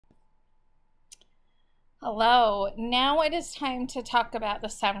Hello, now it is time to talk about the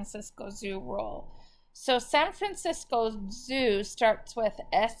San Francisco Zoo rule. So San Francisco Zoo starts with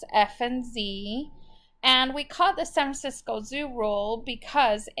S, F, and Z, and we call it the San Francisco Zoo rule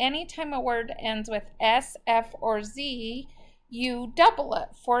because anytime a word ends with S, F, or Z, you double it.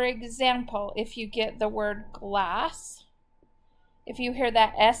 For example, if you get the word glass, if you hear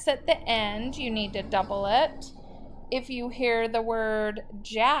that S at the end, you need to double it. If you hear the word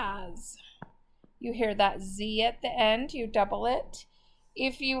jazz, you hear that Z at the end, you double it.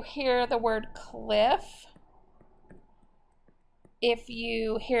 If you hear the word cliff, if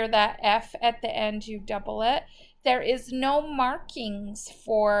you hear that F at the end, you double it. There is no markings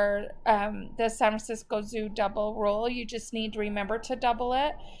for the San Francisco Zoo double rule. You just need to remember to double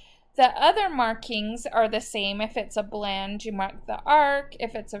it. The other markings are the same. If it's a blend, you mark the arc.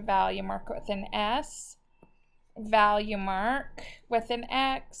 If it's a vowel, you mark with an S. Vowel, you mark with an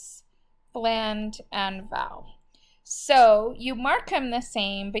X. Blend, and vowel. So you mark them the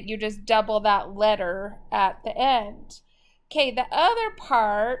same, but you just double that letter at the end. Okay, the other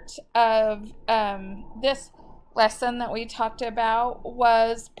part of this lesson that we talked about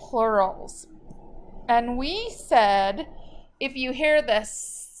was plurals. And we said if you hear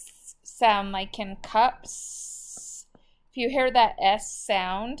this sound like in cups, if you hear that S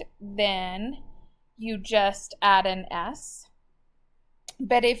sound, then you just add an S.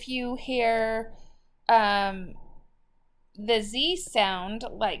 But if you hear the Z sound,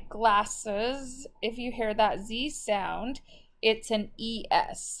 like glasses, if you hear that Z sound, it's an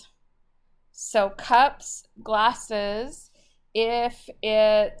ES. So cups, glasses. If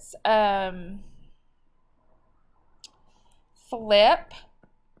it's flip,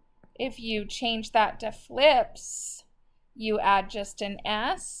 if you change that to flips, you add just an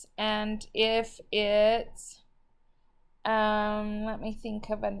S. And if it's let me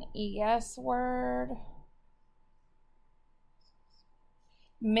think of an ES word.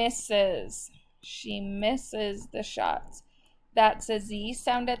 Misses. She misses the shots. That's a Z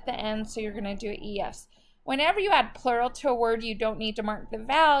sound at the end, so you're going to do an ES. Whenever you add plural to a word, you don't need to mark the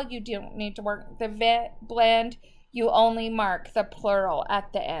vowel. You don't need to mark the blend. You only mark the plural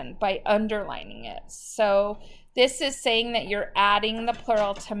at the end by underlining it. So this is saying that you're adding the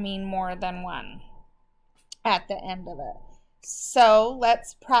plural to mean more than one at the end of it. So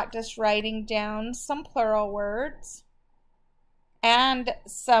let's practice writing down some plural words and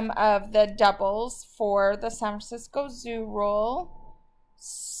some of the doubles for the San Francisco Zoo rule.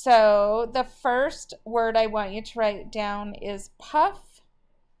 So the first word I want you to write down is puff.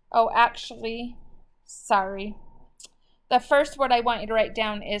 Oh, actually, sorry. The first word I want you to write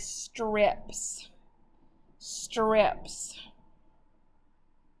down is strips. Strips.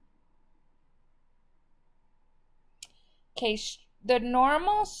 Okay, the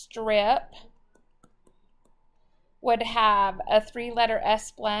normal strip would have a 3-letter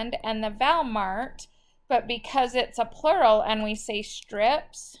S blend and the vowel marked, but because it's a plural and we say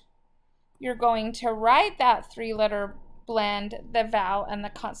strips, you're going to write that 3-letter blend, the vowel, and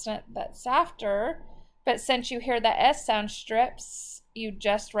the consonant that's after. But since you hear the S sound, strips, you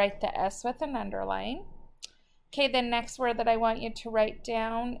just write the S with an underline. Okay, the next word that I want you to write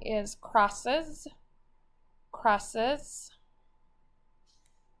down is crosses. Crosses.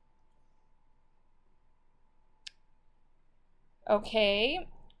 Okay,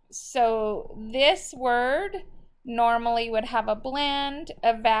 so this word normally would have a blend,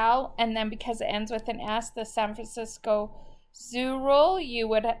 a vowel, and then because it ends with an S, the San Francisco Zoo rule, you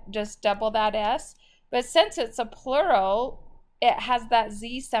would just double that S. But since it's a plural, it has that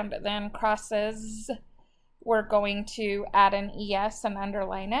Z sound at the end, crosses. We're going to add an ES and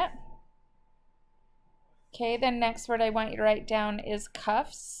underline it. Okay, the next word I want you to write down is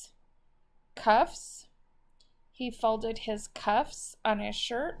cuffs. Cuffs. He folded his cuffs on his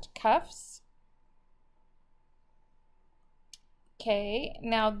shirt. Cuffs. Okay,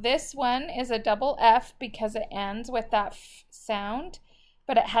 now this one is a double F because it ends with that F sound,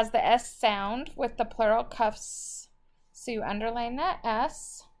 but it has the S sound with the plural cuffs. So you underline that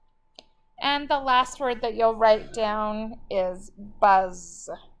S. And the last word that you'll write down is buzz.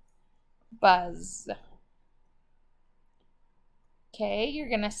 Buzz. Okay, you're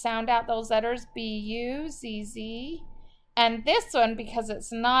going to sound out those letters B-U-Z-Z. And this one, because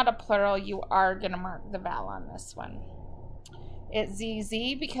it's not a plural, you are going to mark the vowel on this one. It's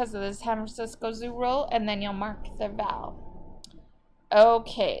Z-Z because of the San Francisco Zoo rule, and then you'll mark the vowel.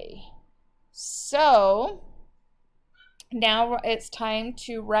 Okay, so now it's time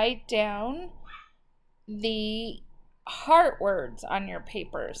to write down the heart words on your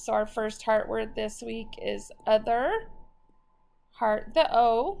paper. So our first heart word this week is other. Heart the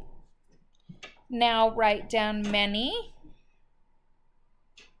O. Now write down many.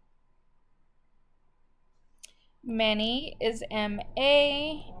 Many is M-A-N-Y,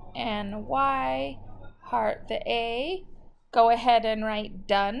 heart the A. Go ahead and write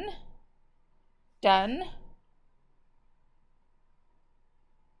done. Done.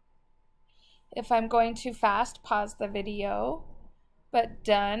 If I'm going too fast, pause the video. But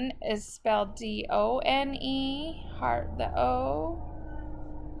done is spelled D-O-N-E, heart the O.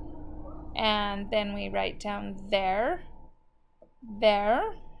 And then we write down there.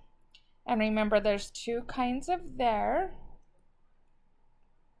 There. And remember, there's two kinds of there.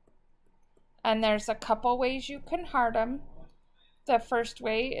 And there's a couple ways you can heart them. The first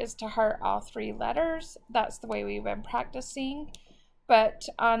way is to heart all three letters. That's the way we've been practicing. But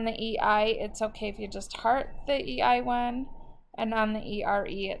on the EI, it's okay if you just heart the EI one. And on the ERE,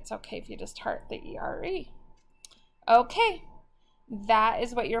 it's okay if you just heart the ERE. Okay, that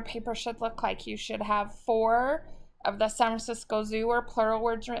is what your paper should look like. You should have 4 of the San Francisco Zoo or plural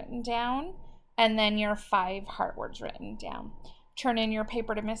words written down, and then your 5 heart words written down. Turn in your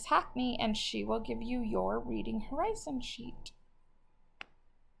paper to Miss Hackney, and she will give you your Reading Horizon sheet.